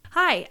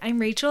Hi, I'm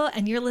Rachel,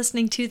 and you're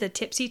listening to the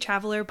Tipsy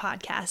Traveler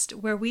podcast,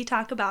 where we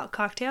talk about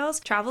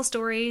cocktails, travel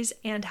stories,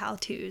 and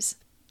how-tos.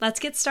 Let's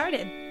get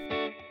started.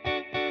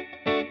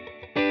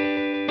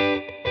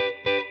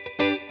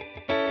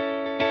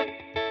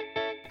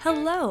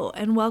 Hello,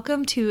 and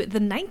welcome to the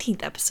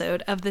 19th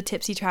episode of the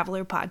Tipsy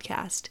Traveler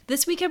podcast.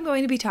 This week I'm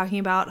going to be talking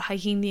about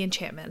hiking the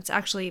enchantments,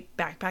 actually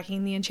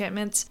backpacking the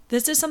enchantments.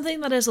 This is something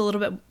that is a little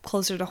bit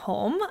closer to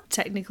home,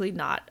 technically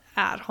not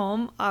at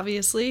home,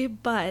 obviously,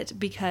 but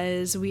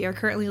because we are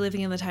currently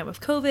living in the time of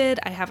COVID,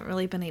 I haven't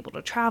really been able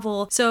to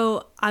travel.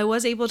 So I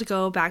was able to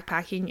go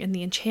backpacking in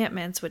the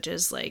enchantments, which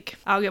is like,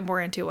 I'll get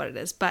more into what it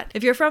is. But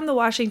if you're from the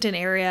Washington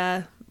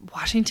area,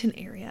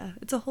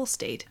 it's a whole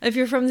state. If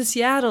you're from the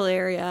Seattle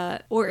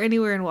area or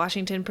anywhere in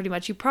Washington, pretty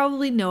much, you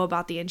probably know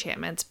about the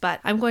enchantments, but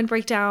I'm going to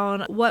break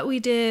down what we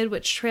did,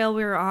 which trail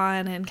we were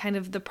on, and kind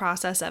of the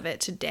process of it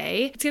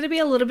today. It's going to be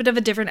a little bit of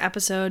a different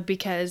episode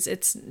because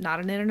it's not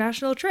an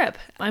international trip.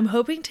 I'm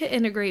hoping to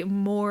integrate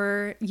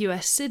more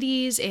US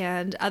cities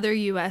and other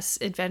US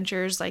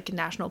adventures like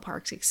national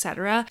parks,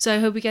 etc. So I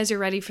hope you guys are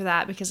ready for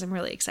that because I'm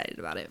really excited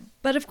about it.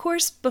 But of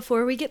course,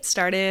 before we get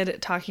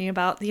started talking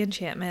about the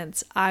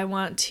enchantments, I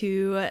want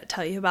to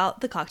tell you about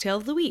the cocktail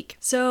of the week.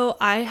 So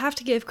I have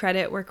to give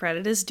credit where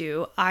credit is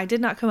due. I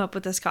did not come up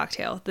with this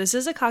cocktail. This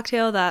is a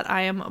cocktail that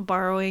I am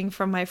borrowing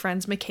from my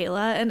friends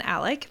Michaela and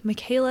Alec.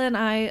 Michaela and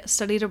I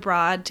studied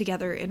abroad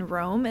together in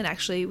Rome, and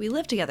actually we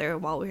lived together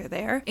while we were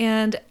there,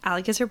 and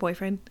Alec is her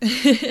boyfriend.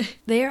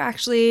 They are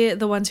actually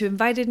the ones who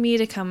invited me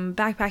to come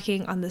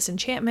backpacking on this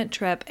enchantment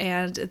trip,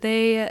 and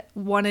they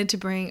wanted to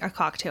bring a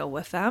cocktail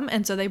with them,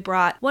 and so they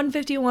brought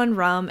 151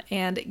 rum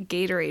and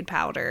Gatorade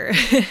powder,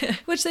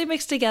 which they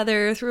mixed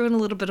together, threw in a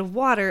little bit of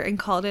water, and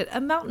called it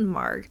a mountain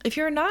marg. If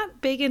you're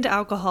not big into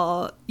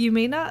alcohol, you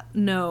may not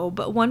know,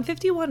 but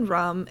 151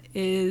 rum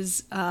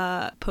is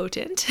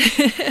potent.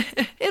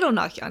 It'll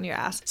knock you on your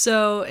ass.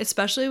 So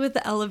especially with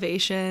the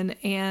elevation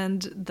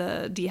and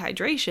the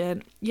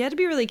dehydration, you had to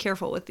be really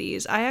careful with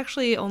these. I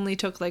actually only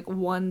took like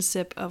one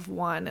sip of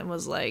one and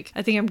was like,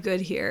 I think I'm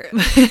good here.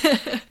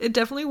 It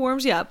definitely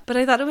warms you up. But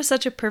I thought it was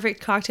such a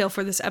perfect cocktail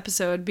for this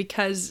episode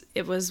because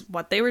it was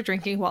what they were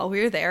drinking while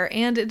we were there,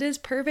 and it is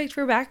perfect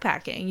for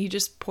backpacking. You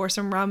just pour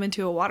some rum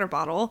into a water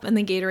bottle, and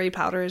the Gatorade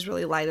powder is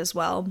really light as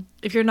well.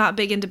 If you're not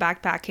big into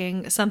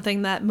backpacking,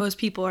 something that most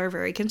people are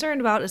very concerned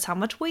about is how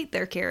much weight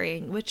they're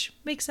carrying, which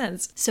makes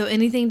sense. So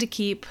anything to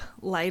keep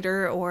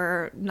lighter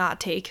or not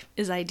take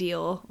is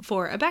ideal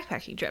for a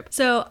backpacking trip.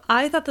 So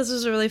I thought this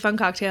was a really fun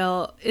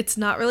cocktail. It's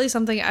not really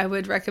something I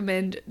would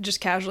recommend just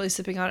casually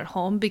sipping on at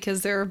home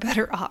because there are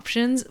better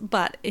options,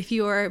 but if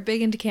you are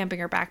big into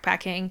camping or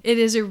backpacking, it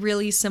is a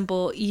really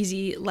simple,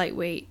 easy,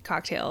 lightweight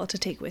cocktail to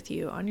take with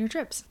you on your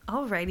trips.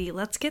 Alrighty,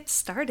 let's get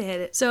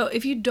started. So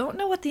if you don't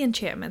know what the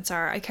enchantments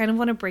are, I kind of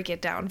want to break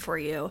it down for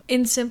you.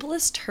 In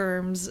simplest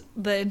terms,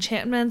 the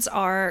enchantments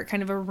are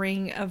kind of a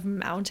ring of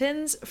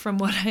mountains from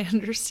what I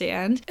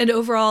understand, and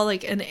overall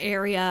like an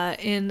area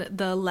in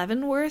the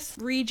Leavenworth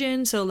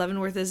region. So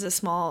Leavenworth is a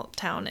small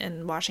town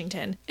in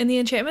Washington, and the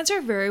enchantments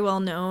are very well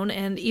known,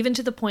 and even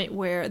to the point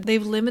where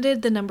they've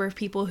limited the number of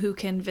people who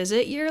can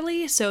visit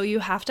yearly. So you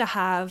have to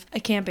have a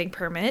camping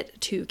permit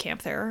to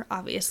camp there,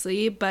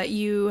 obviously, but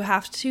you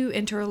have to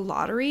enter a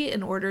lottery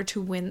in order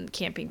to win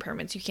camping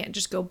permits. You can't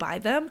just go buy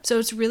them. So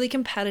it's really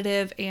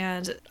competitive,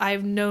 and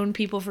I've known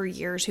people for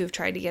years who have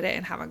tried to get it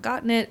and haven't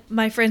gotten it.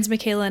 My friends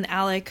Michaela and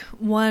Alec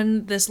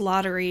won this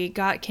lottery,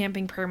 got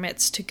camping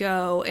permits to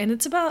go, and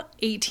it's about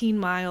 18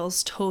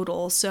 miles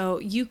total. So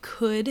you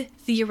could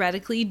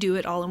theoretically do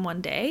it all in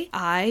one day.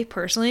 I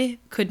personally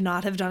could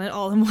not have done it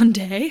all in one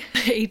day.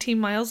 18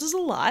 miles is a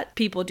lot.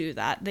 People do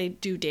that. They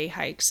do day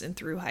hikes and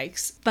through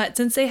hikes. But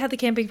since they had the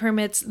camping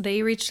permits,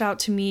 they reached out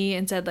to me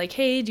and said like,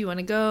 hey, do you want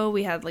to go?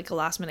 We had like a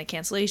last minute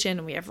cancellation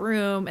and we have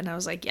room. And I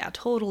was like, yeah,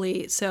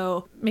 totally.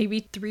 So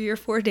maybe 3 or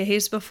 4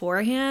 days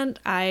beforehand,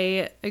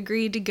 I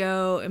agreed to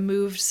go and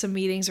moved some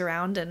meetings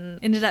around and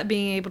ended up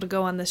being able to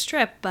go on this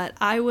trip. But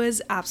I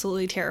was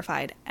absolutely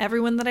terrified.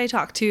 Everyone that I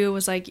talked to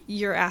was like,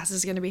 your ass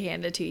is going to be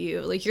handed to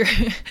you. Like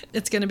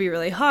it's going to be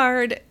really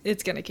hard.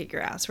 It's going to kick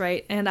your ass,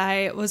 right? And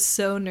I was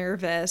so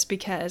nervous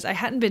because I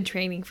hadn't been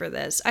training for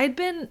this. I'd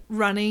been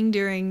running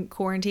during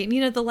quarantine.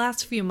 You know, the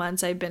last few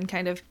months I've been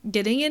kind of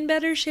getting in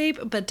better shape,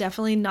 but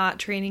definitely not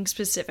training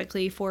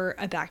specifically for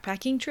a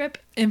backpacking trip.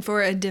 and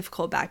for a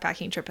difficult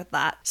backpacking trip at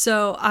that.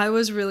 So I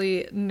was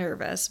really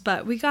nervous,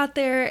 but we got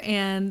there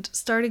and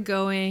started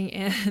going,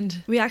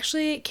 and we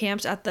actually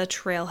camped at the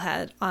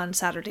trailhead on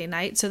Saturday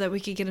night so that we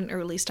could get an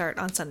early start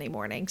on Sunday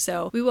morning.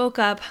 So we woke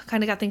up,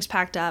 kind of got things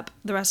packed up.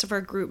 The rest of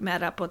our group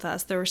met up with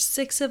us. There were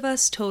 6 of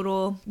us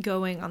total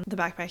going on the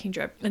backpacking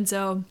trip. And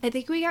so I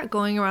think we got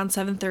going around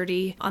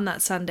 7:30 on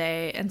that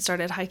Sunday and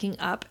started hiking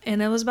up.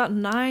 And it was about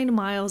 9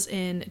 miles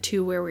in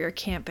to where we were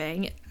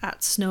camping.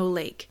 at Snow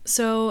Lake.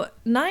 So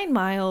 9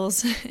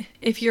 miles,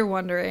 if you're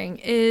wondering,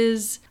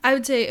 is, I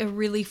would say, a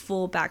really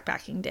full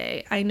backpacking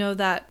day. I know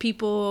that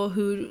people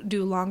who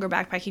do longer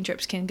backpacking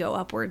trips can go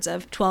upwards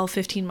of 12,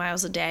 15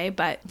 miles a day,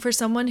 but for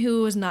someone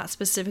who was not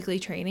specifically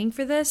training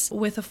for this,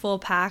 with a full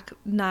pack,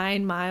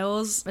 9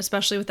 miles,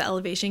 especially with the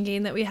elevation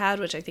gain that we had,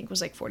 which I think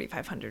was like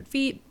 4,500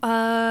 feet,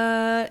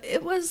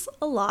 it was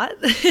a lot.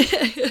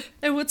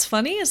 And what's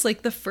funny is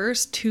like the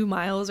first 2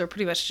 miles are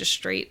pretty much just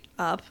straight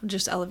up,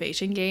 just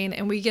elevation gain,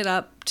 and we get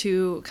up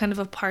to kind of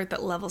a part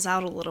that levels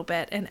out a little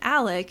bit. And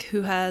Alec,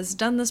 who has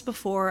done this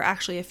before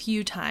actually a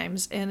few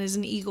times and is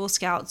an Eagle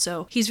Scout,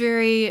 so he's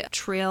very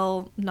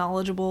trail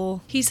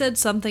knowledgeable, he said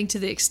something to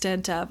the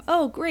extent of,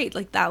 oh great,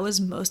 like that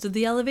was most of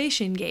the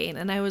elevation gain.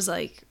 And I was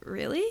like,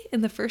 really?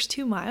 In the first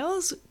 2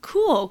 miles?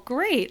 Cool,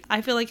 great.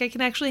 I feel like I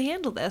can actually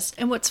handle this.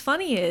 And what's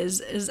funny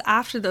is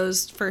after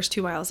those first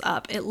 2 miles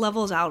up, it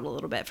levels out a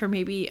little bit for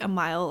maybe a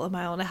mile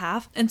and a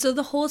half. And so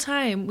the whole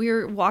time we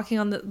were walking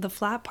on the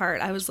flat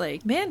part, I was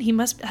like, man, he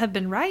must have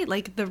been right.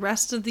 Like the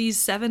rest of these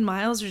 7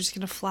 miles are just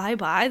going to fly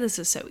by. This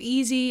is so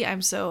easy.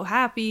 I'm so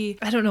happy.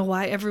 I don't know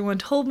why everyone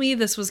told me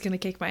this was going to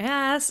kick my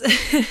ass.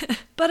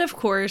 But of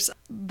course,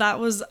 that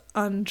was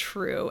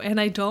untrue. And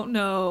I don't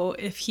know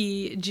if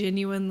he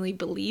genuinely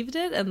believed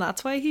it and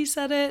that's why he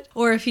said it,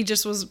 or if he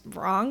just was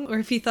wrong, or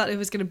if he thought it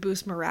was going to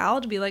boost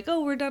morale to be like,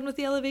 oh, we're done with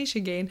the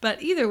elevation gain.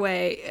 But either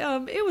way,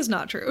 it was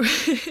not true.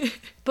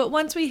 But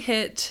once we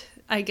hit,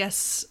 I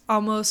guess,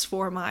 almost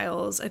 4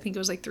 miles, I think it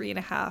was like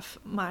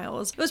 3.5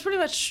 miles, it was pretty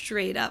much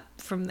straight up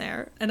from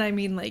there. And I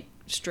mean like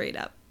straight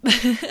up.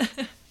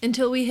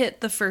 Until we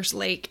hit the first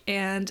lake,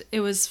 and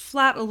it was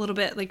flat a little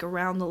bit like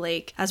around the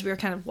lake as we were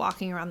kind of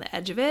walking around the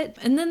edge of it.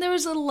 And then there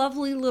was a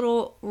lovely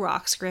little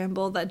rock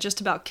scramble that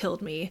just about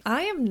killed me.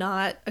 I am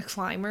not a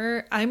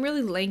climber. I'm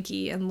really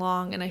lanky and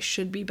long, and I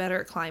should be better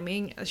at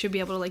climbing. I should be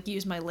able to like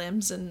use my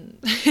limbs and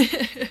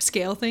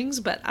scale things,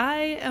 but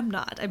I am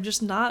not. I'm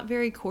just not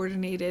very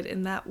coordinated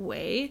in that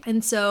way.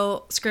 And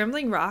so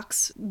scrambling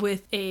rocks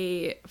with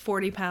a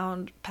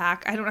 40-pound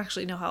pack, I don't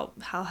actually know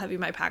how heavy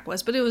my pack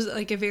was, but it was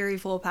like a very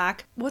full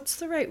pack. What's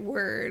the right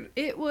word?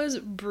 It was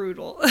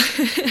brutal.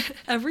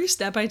 Every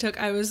step I took,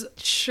 I was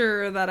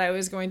sure that I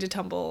was going to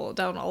tumble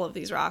down all of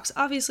these rocks.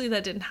 Obviously,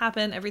 that didn't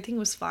happen. Everything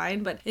was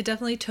fine, but it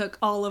definitely took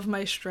all of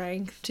my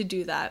strength to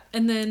do that.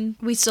 And then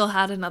we still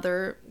had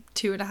another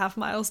 2.5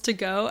 miles to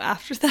go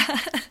after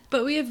that.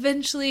 But we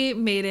eventually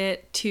made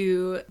it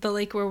to the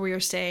lake where we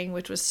were staying,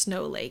 which was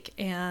Snow Lake.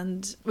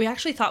 And we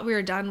actually thought we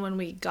were done when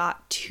we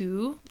got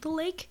to the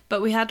lake,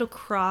 but we had to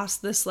cross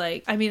this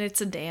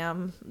it's a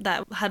dam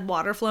that had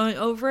water flowing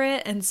over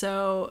it. And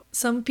so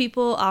some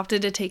people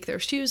opted to take their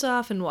shoes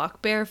off and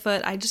walk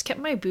barefoot. I just kept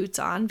my boots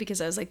on because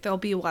I was like, they'll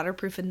be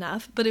waterproof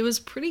enough. But it was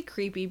pretty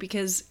creepy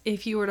because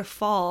if you were to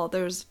fall,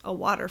 there's a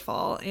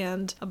waterfall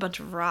and a bunch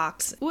of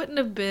rocks. It wouldn't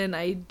have been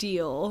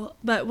ideal.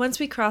 But once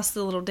we crossed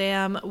the little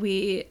dam,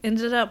 we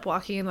ended up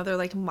walking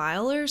another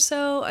mile or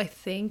so, I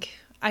think.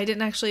 I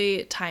didn't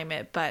actually time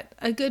it, but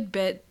a good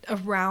bit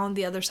around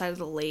the other side of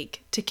the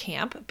lake to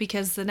camp,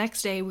 because the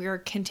next day we were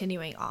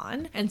continuing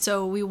on. And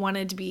so we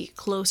wanted to be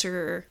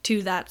closer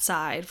to that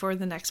side for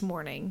the next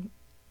morning.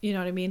 You know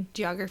what I mean?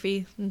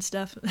 Geography and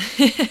stuff.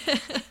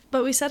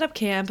 But we set up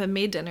camp and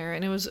made dinner,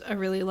 and it was a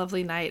really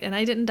lovely night, and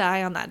I didn't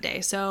die on that day.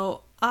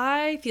 So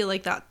I feel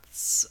like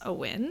that's a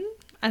win.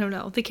 I don't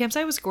know. The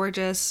campsite was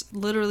gorgeous,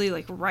 literally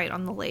right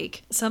on the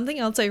lake. Something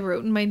else I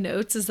wrote in my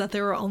notes is that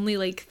there were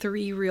only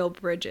 3 real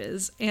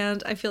bridges.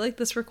 And I feel like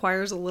this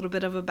requires a little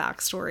bit of a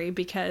backstory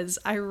because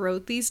I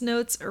wrote these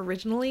notes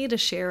originally to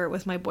share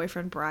with my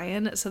boyfriend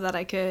Brian so that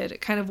I could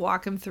kind of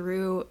walk him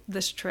through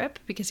this trip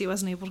because he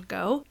wasn't able to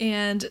go.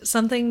 And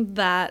something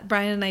that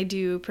Brian and I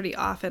do pretty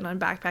often on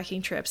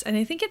backpacking trips, and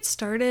I think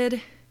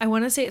I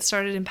want to say it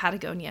started in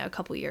Patagonia a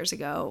couple years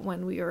ago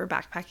when we were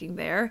backpacking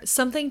there.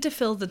 Something to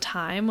fill the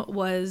time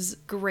was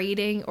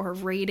grading or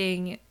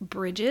rating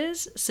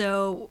bridges.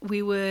 So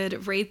we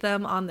would rate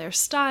them on their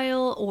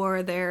style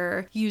or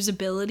their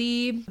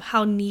usability,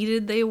 how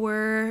needed they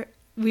were.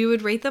 We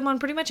would rate them on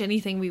pretty much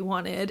anything we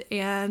wanted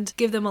and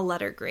give them a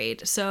letter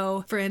grade.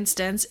 So, for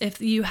instance,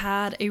 if you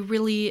had a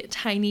really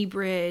tiny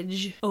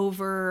bridge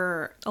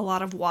over a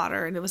lot of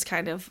water and it was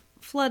kind of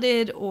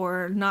flooded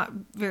or not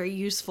very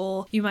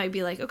useful, you might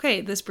be like,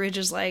 okay, this bridge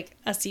is a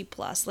C+.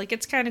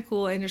 It's kind of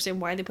cool. I understand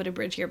why they put a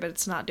bridge here, but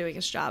it's not doing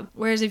its job.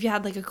 Whereas if you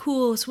had a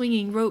cool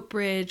swinging rope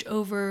bridge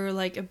over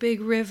a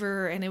big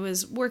river and it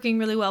was working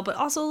really well, but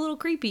also a little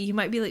creepy, you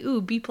might be like,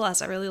 ooh, B+,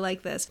 I really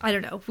like this. I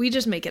don't know. We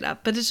just make it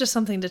up, but it's just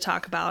something to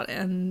talk about.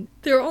 And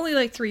there were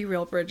only 3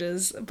 real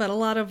bridges, but a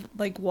lot of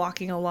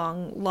walking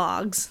along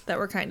logs that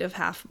were kind of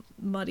half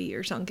muddy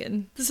or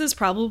sunken. This is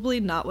probably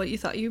not what you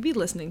thought you'd be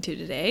listening to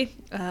today,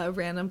 a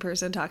random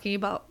person talking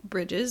about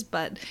bridges,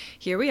 but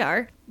here we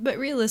are. But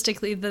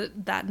realistically, the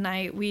that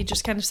night, we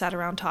just kind of sat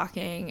around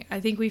talking. I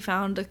think we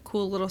found a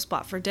cool little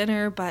spot for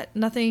dinner, but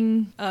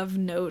nothing of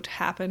note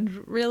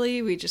happened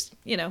really. We just,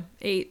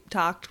 ate,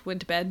 talked,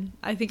 went to bed.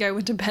 I think I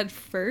went to bed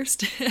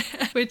first,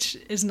 which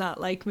is not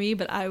like me,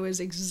 but I was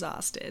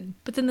exhausted.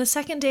 But then the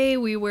second day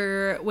we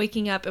were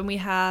waking up and we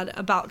had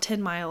about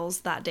 10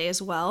 miles that day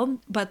as well.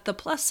 But the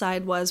plus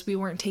side was we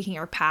weren't taking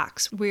our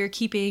packs. We were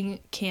keeping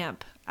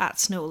camp at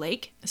Snow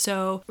Lake.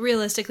 So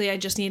realistically, I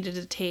just needed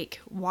to take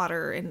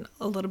water and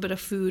a little bit of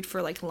food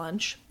for like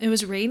lunch. It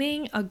was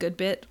raining a good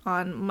bit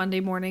on Monday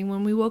morning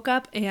when we woke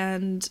up.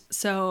 And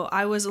so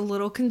I was a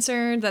little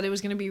concerned that it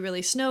was going to be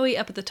really snowy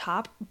up at the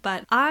top,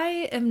 but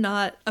I am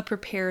not a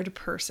prepared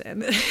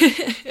person.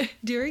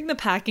 During the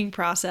packing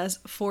process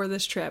for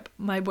this trip,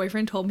 my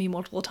boyfriend told me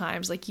multiple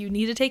times, like, you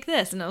need to take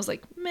this. And I was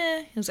like,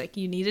 meh. He was like,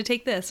 you need to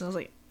take this. And I was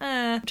like,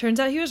 Turns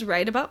out he was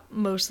right about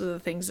most of the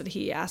things that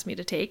he asked me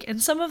to take.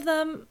 And some of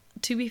them,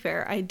 to be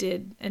fair, I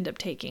did end up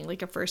taking,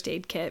 like a first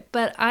aid kit.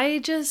 But I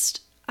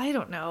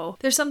don't know.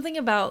 There's something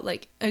about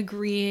like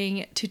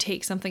agreeing to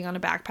take something on a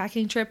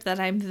backpacking trip that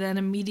I'm then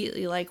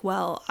immediately like,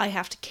 well, I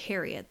have to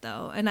carry it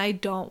though. And I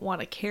don't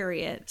want to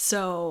carry it.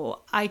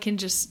 So I can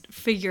just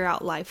figure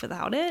out life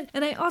without it.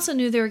 And I also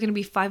knew there were going to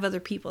be 5 other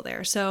people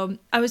there. So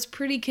I was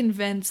pretty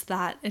convinced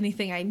that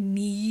anything I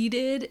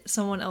needed,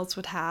 someone else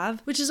would have,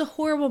 which is a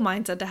horrible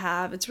mindset to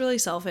have. It's really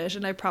selfish.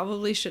 And I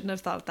probably shouldn't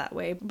have thought that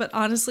way. But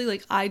honestly,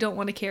 like, I don't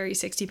want to carry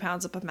 60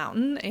 pounds up a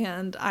mountain,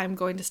 and I'm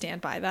going to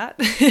stand by that.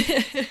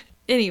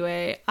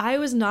 Anyway, I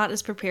was not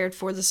as prepared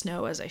for the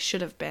snow as I should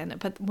have been,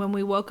 but when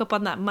we woke up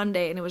on that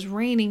Monday and it was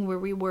raining where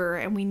we were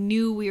and we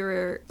knew we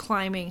were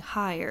climbing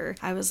higher,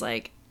 I was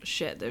like,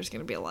 shit, there's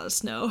gonna be a lot of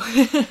snow.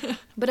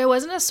 But I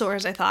wasn't as sore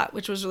as I thought,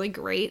 which was really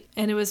great,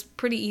 and it was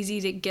pretty easy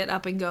to get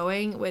up and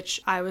going, which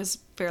I was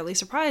fairly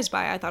surprised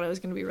by. I thought I was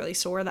going to be really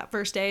sore that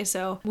first day,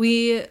 so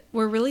we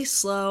were really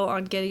slow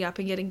on getting up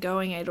and getting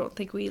going. I don't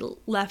think we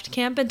left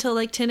camp until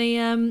like 10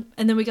 a.m.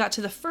 and then we got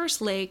to the first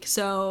lake,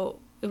 so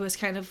it was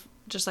kind of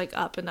just like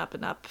up and up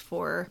and up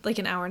for like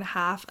an hour and a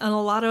half, and a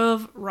lot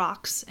of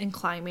rocks and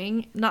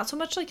climbing. Not so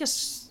much like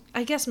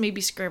I guess maybe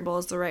scramble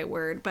is the right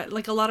word, but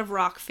like a lot of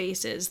rock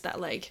faces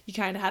that like you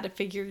kind of had to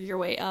figure your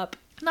way up.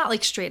 Not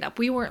like straight up.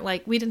 We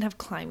didn't have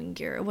climbing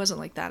gear. It wasn't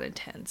like that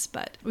intense,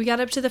 but we got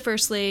up to the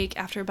first lake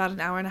after about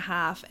an hour and a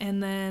half,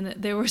 and then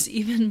there was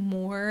even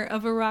more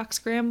of a rock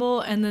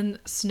scramble, and then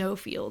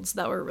snowfields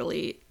that were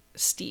really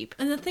steep.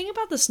 And the thing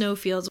about the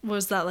snowfields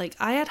was that like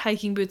I had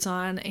hiking boots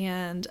on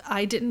and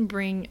I didn't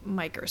bring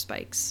micro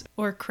spikes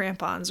or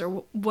crampons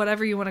or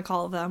whatever you want to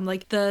call them,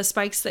 like the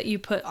spikes that you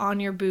put on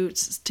your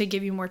boots to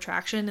give you more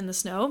traction in the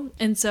snow.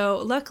 And so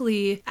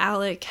luckily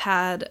Alec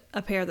had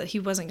a pair that he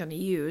wasn't going to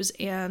use,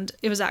 and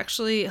it was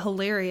actually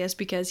hilarious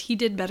because he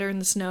did better in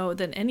the snow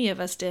than any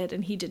of us did,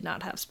 and he did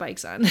not have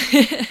spikes on.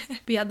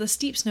 But yeah, the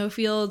steep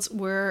snowfields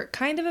were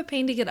kind of a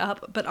pain to get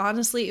up, but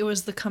honestly it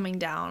was the coming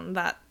down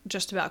that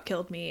just about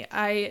killed me.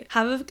 I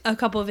have a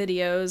couple of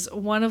videos,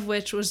 one of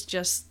which was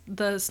just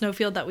the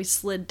snowfield that we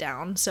slid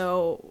down.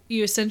 So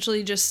you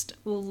essentially just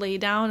lay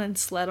down and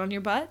sled on your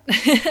butt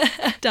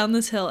down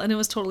this hill, and it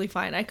was totally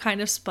fine. I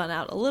kind of spun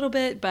out a little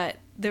bit, but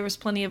there was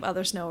plenty of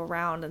other snow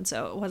around, and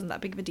so it wasn't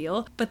that big of a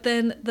deal. But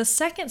then the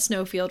second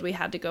snowfield we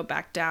had to go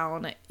back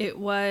down, it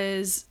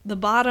was the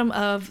bottom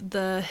of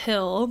the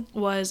hill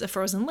was a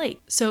frozen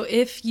lake. So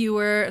if you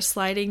were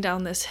sliding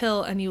down this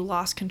hill and you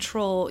lost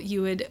control,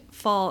 you would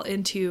fall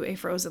into a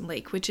frozen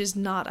lake, which is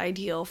not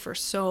ideal for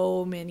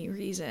so many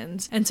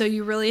reasons. And so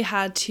you really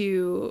had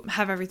to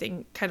have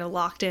everything kind of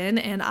locked in,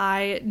 and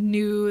I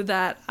knew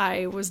that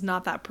I was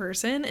not that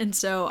person, and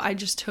so I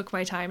just took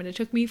my time, and it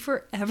took me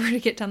forever to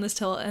get down this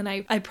hill, and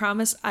I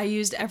promise I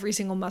used every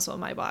single muscle in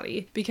my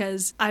body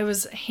because I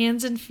was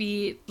hands and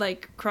feet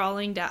like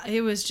crawling down.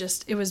 It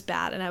was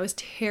bad, and I was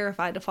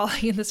terrified of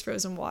falling in this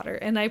frozen water,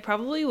 and I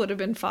probably would have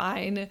been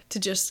fine to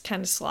just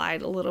kind of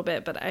slide a little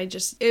bit, but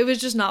it was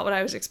just not what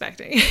I was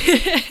expecting.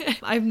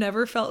 I've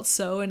never felt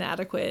so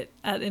inadequate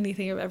at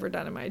anything I've ever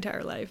done in my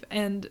entire life,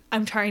 and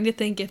I'm trying to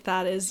think if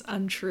that is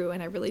untrue,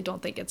 and I really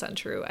don't think it's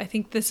untrue. I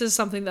think this is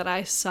something that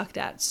I sucked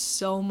at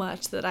so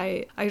much that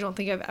I don't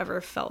think I've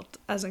ever felt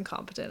as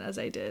incompetent as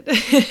I did.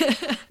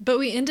 But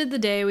we ended the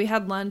day, we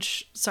had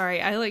lunch.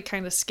 Sorry, I like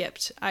kind of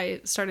skipped. I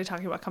started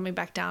talking about coming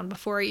back down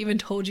before I even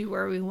told you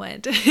where we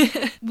went.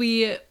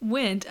 We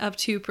went up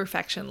to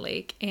Perfection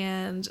Lake,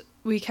 and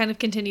we kind of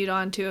continued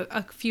on to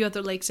a few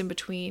other lakes in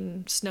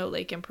between Snow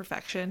Lake and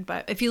Perfection,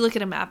 but if you look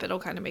at a map, it'll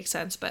kind of make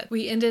sense. But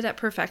we ended at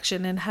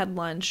Perfection and had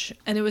lunch,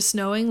 and it was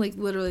snowing like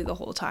literally the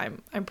whole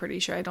time. I'm pretty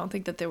sure. I don't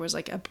think that there was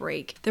like a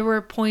break. There were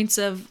points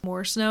of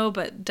more snow,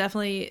 but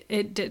definitely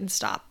it didn't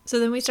stop. So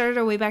then we started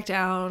our way back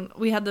down.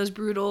 We had those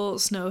brutal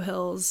snow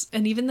hills,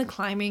 and even the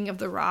climbing of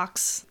the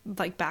rocks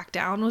like back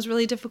down was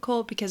really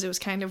difficult because it was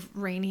kind of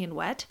rainy and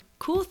wet.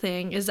 Cool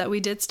thing is that we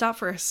did stop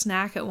for a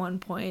snack at one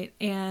point,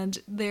 and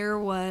there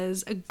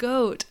was a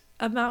goat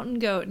a mountain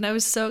goat. And I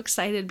was so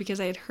excited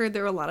because I had heard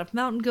there were a lot of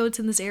mountain goats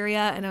in this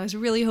area, and I was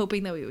really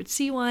hoping that we would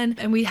see one.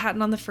 And we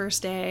hadn't on the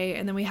first day,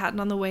 and then we hadn't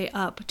on the way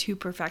up to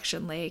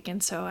Perfection Lake.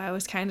 And so I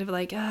was kind of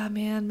like,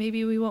 man,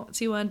 maybe we won't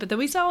see one. But then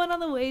we saw one on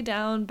the way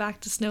down back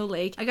to Snow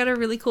Lake. I got a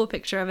really cool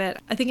picture of it.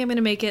 I think I'm going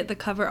to make it the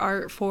cover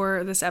art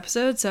for this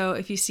episode. So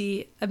if you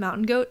see a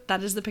mountain goat,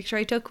 that is the picture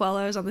I took while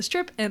I was on this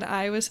trip, and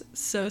I was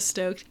so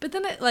stoked. But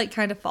then it like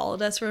kind of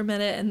followed us for a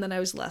minute, and then I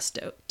was less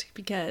stoked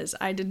because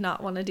I did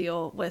not want to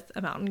deal with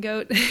a mountain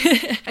goat.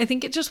 I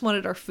think it just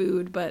wanted our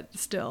food, but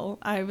still,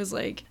 I was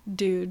like,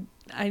 dude,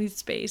 I need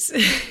space.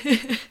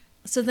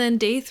 So then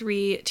day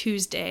 3,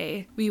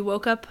 Tuesday, we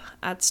woke up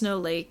at Snow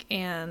Lake,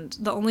 and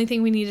the only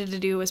thing we needed to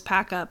do was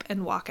pack up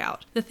and walk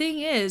out. The thing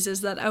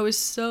is that I was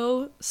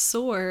so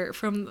sore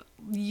from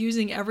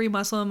using every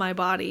muscle in my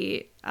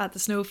body at the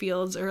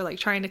snowfields, or like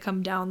trying to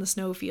come down the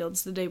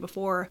snowfields the day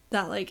before,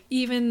 that like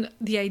even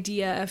the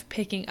idea of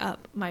picking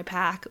up my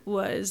pack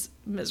was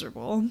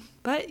miserable.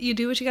 But you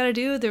do what you gotta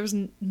do. There was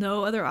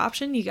no other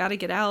option. You gotta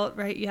get out,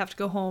 right? You have to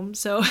go home.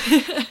 So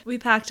we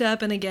packed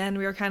up, and again,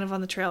 we were kind of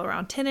on the trail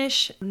around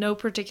 10ish. No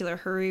particular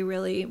hurry,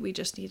 really. We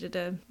just needed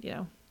to,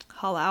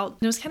 haul out.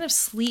 And it was kind of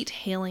sleet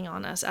hailing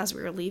on us as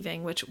we were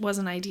leaving, which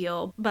wasn't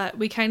ideal, but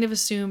we kind of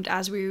assumed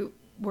as we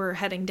were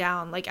heading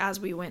down, like as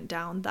we went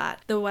down,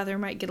 that the weather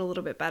might get a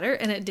little bit better,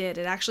 and it did.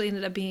 It actually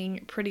ended up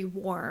being pretty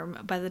warm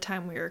by the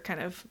time we were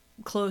kind of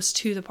close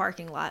to the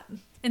parking lot.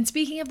 And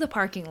speaking of the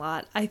parking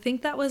lot, I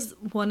think that was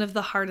one of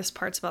the hardest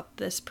parts about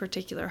this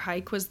particular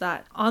hike, was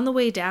that on the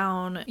way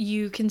down,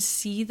 you can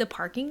see the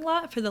parking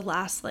lot for the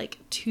last like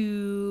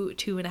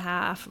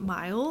 2.5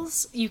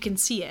 miles. You can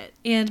see it.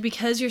 And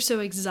because you're so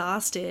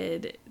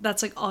exhausted,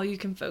 that's like all you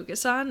can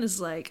focus on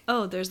is like,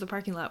 oh, there's the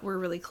parking lot. We're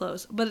really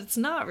close. But it's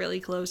not really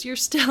close. You're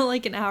still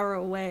like an hour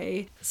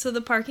away. So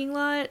the parking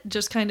lot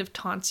just kind of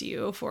taunts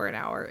you for an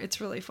hour. It's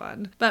really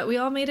fun. But we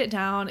all made it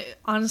down.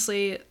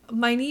 Honestly,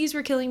 my knees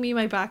were killing me.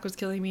 My back was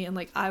killing me, and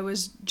like I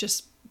was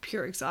just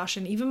pure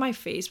exhaustion. Even my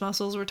face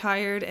muscles were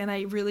tired, and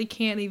I really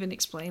can't even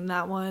explain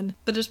that one.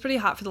 But it was pretty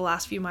hot for the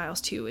last few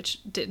miles too, which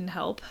didn't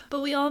help.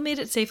 But we all made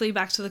it safely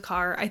back to the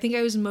car. I think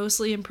I was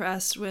mostly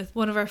impressed with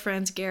one of our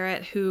friends,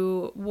 Garrett,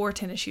 who wore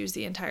tennis shoes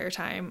the entire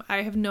time.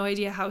 I have no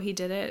idea how he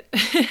did it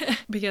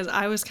because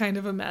I was kind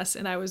of a mess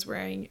and I was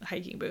wearing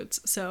hiking boots.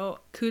 So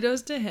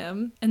kudos to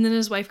him. And then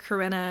his wife,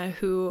 Corinna,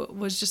 who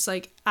was just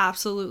like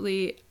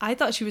absolutely, I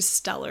thought she was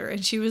stellar,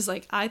 and she was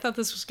like, I thought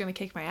this was gonna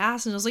kick my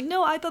ass, and I was like,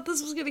 no, I thought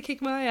this was gonna kick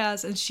my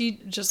ass, and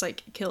she just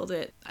like killed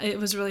it. It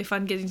was really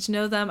fun getting to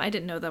know them. I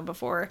didn't know them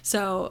before.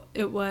 So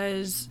it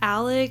was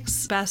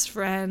Alex's best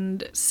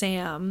friend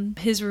Sam.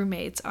 His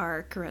roommates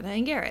are Corinna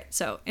and Garrett.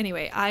 So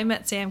anyway, I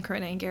met Sam,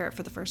 Corinna, and Garrett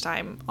for the first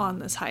time on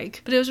this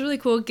hike, but it was really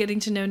cool getting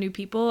to know new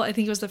people. I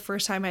think it was the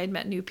first time I had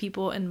met new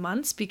people in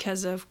months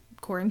because of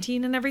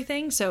quarantine and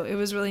everything. So it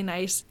was really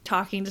nice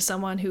talking to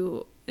someone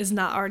who is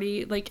not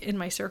already like in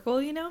my circle,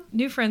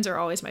 New friends are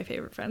always my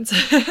favorite friends.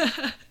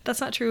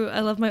 That's not true. I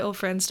love my old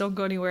friends. Don't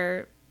go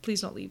anywhere.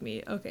 Please don't leave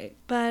me. Okay.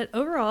 But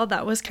overall,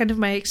 that was kind of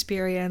my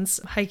experience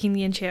hiking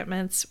the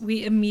Enchantments.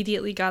 We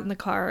immediately got in the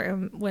car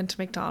and went to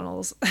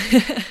McDonald's.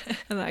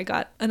 And I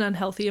got an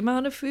unhealthy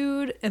amount of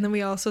food. And then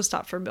we also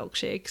stopped for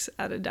milkshakes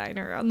at a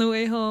diner on the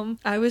way home.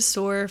 I was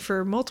sore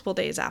for multiple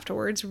days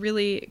afterwards.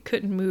 Really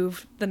couldn't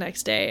move the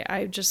next day.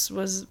 I just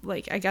was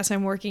like, I guess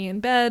I'm working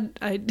in bed.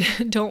 I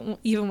don't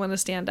even want to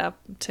stand up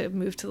to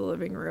move to the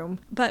living room.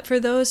 But for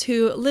those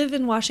who live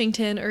in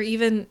Washington, or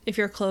even if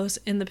you're close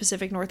in the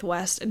Pacific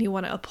Northwest and you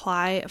want to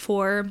apply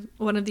for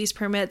one of these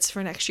permits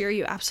for next year,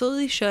 you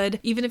absolutely should.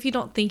 Even if you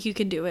don't think you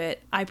can do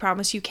it, I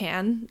promise you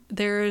can.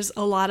 There's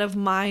a lot of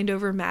mind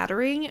over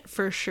mattering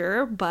for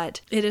sure,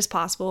 but it is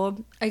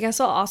possible. I guess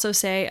I'll also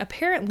say,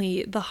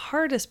 apparently the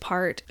hardest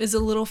part is a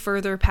little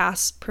further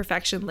past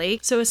Perfection Lake.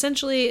 So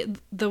essentially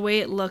the way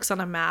it looks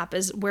on a map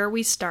is where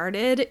we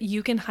started,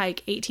 you can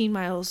hike 18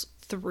 miles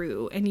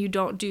through and you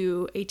don't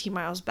do 18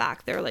 miles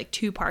back. There are like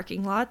 2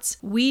 parking lots.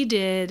 We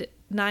did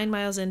 9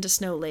 miles into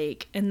Snow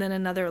Lake and then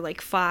another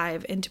like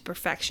 5 into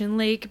Perfection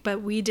Lake,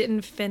 but we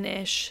didn't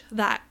finish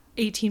that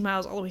 18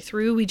 miles all the way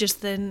through. We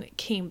just then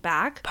came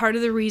back. Part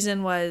of the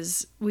reason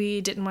was we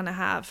didn't want to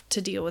have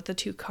to deal with the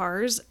 2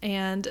 cars,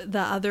 and the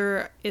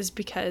other is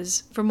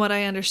because, from what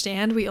I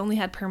understand, we only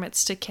had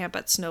permits to camp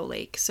at Snow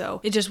Lake,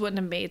 so it just wouldn't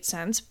have made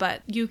sense.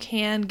 But you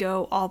can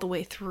go all the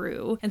way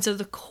through, and so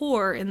the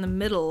core in the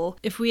middle,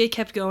 if we had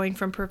kept going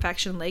from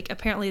Perfection Lake,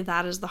 apparently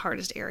that is the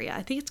hardest area.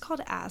 I think it's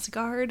called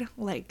Asgard,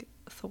 like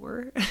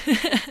Thor.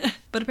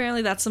 But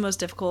apparently that's the most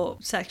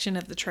difficult section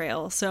of the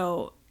trail.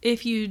 So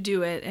if you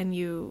do it and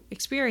you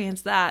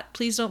experience that,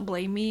 please don't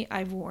blame me.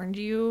 I've warned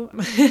you.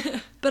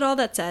 But all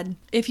that said,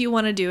 if you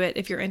want to do it,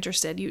 if you're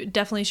interested, you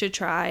definitely should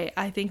try.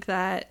 I think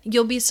that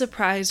you'll be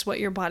surprised what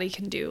your body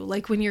can do.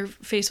 Like when you're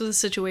faced with a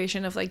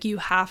situation of like, you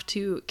have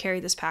to carry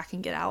this pack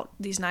and get out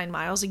these 9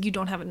 miles, like you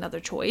don't have another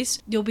choice.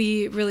 You'll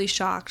be really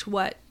shocked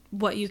what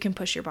what you can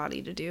push your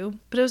body to do.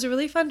 But it was a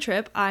really fun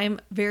trip. I'm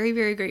very,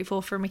 very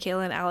grateful for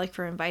Michaela and Alec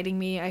for inviting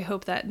me. I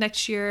hope that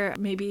next year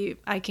maybe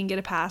I can get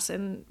a pass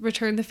and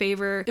return the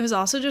favor. It was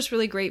also just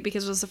really great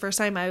because it was the first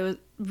time I was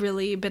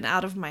really been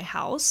out of my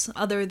house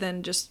other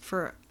than just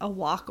for a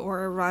walk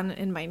or a run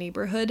in my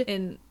neighborhood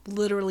in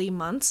literally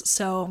months.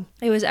 So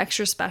it was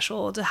extra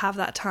special to have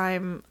that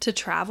time to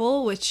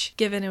travel, which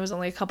given it was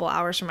only a couple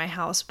hours from my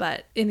house,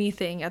 but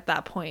anything at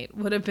that point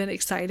would have been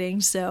exciting.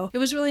 So it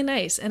was really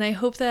nice. And I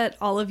hope that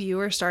all of you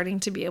are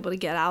starting to be able to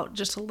get out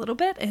just a little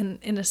bit and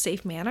in a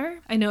safe manner.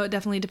 I know it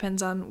definitely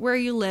depends on where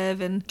you live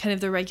and kind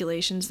of the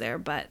regulations there,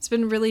 but it's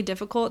been really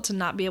difficult to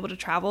not be able to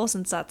travel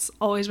since that's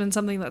always been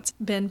something that's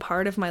been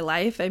part of my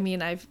life. I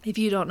mean, if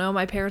you don't know,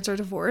 my parents are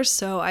divorced,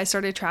 so I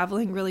started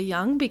traveling really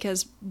young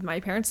because my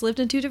parents lived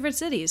in two different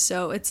cities.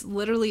 So it's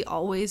literally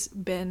always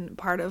been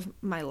part of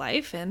my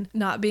life, and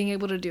not being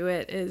able to do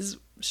it is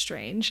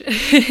strange.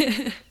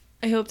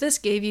 I hope this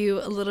gave you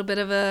a little bit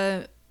of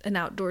an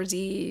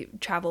outdoorsy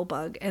travel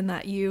bug, and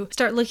that you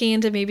start looking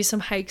into maybe some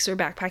hikes or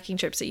backpacking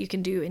trips that you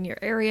can do in your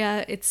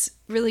area. It's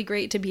really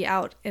great to be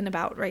out and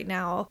about right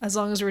now, as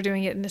long as we're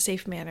doing it in a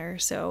safe manner.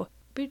 So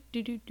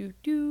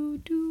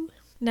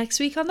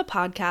next week on the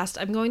podcast,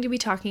 I'm going to be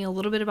talking a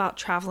little bit about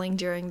traveling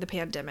during the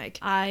pandemic.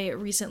 I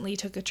recently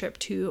took a trip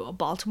to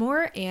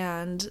Baltimore,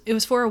 and it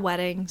was for a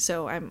wedding.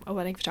 So I'm a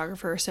wedding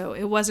photographer, so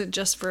it wasn't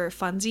just for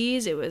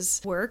funsies, it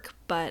was work.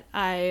 But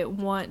I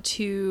want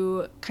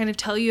to kind of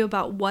tell you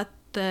about what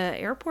the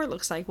airport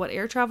looks like, what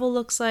air travel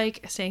looks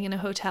like, staying in a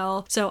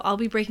hotel. So I'll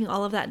be breaking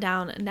all of that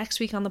down next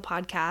week on the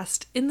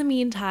podcast. In the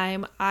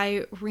meantime,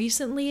 I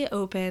recently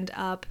opened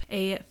up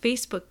a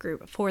Facebook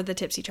group for the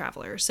Tipsy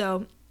Traveler.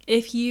 So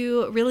if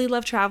you really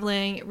love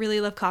traveling, really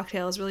love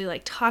cocktails, really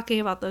like talking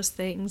about those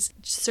things,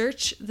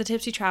 search The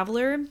Tipsy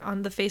Traveler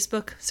on the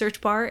Facebook search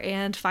bar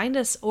and find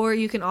us. Or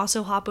you can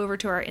also hop over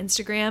to our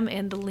Instagram,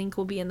 and the link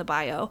will be in the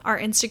bio. Our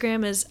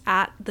Instagram is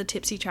at The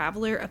Tipsy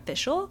Traveler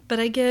Official, but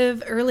I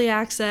give early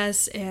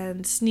access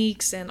and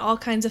sneaks and all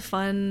kinds of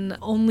fun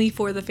only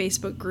for the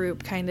Facebook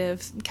group kind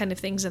of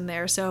things in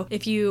there. So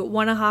if you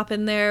want to hop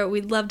in there,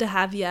 we'd love to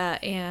have you.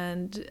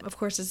 And of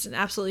course, it's an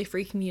absolutely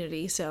free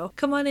community. So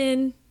come on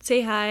in.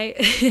 Say hi.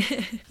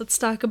 Let's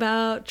talk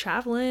about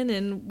traveling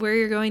and where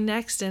you're going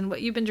next and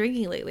what you've been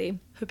drinking lately.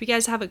 Hope you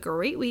guys have a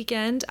great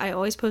weekend. I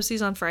always post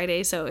these on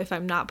Friday, so if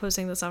I'm not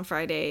posting this on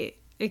Friday,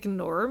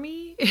 ignore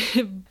me.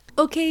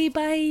 Okay,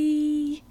 bye.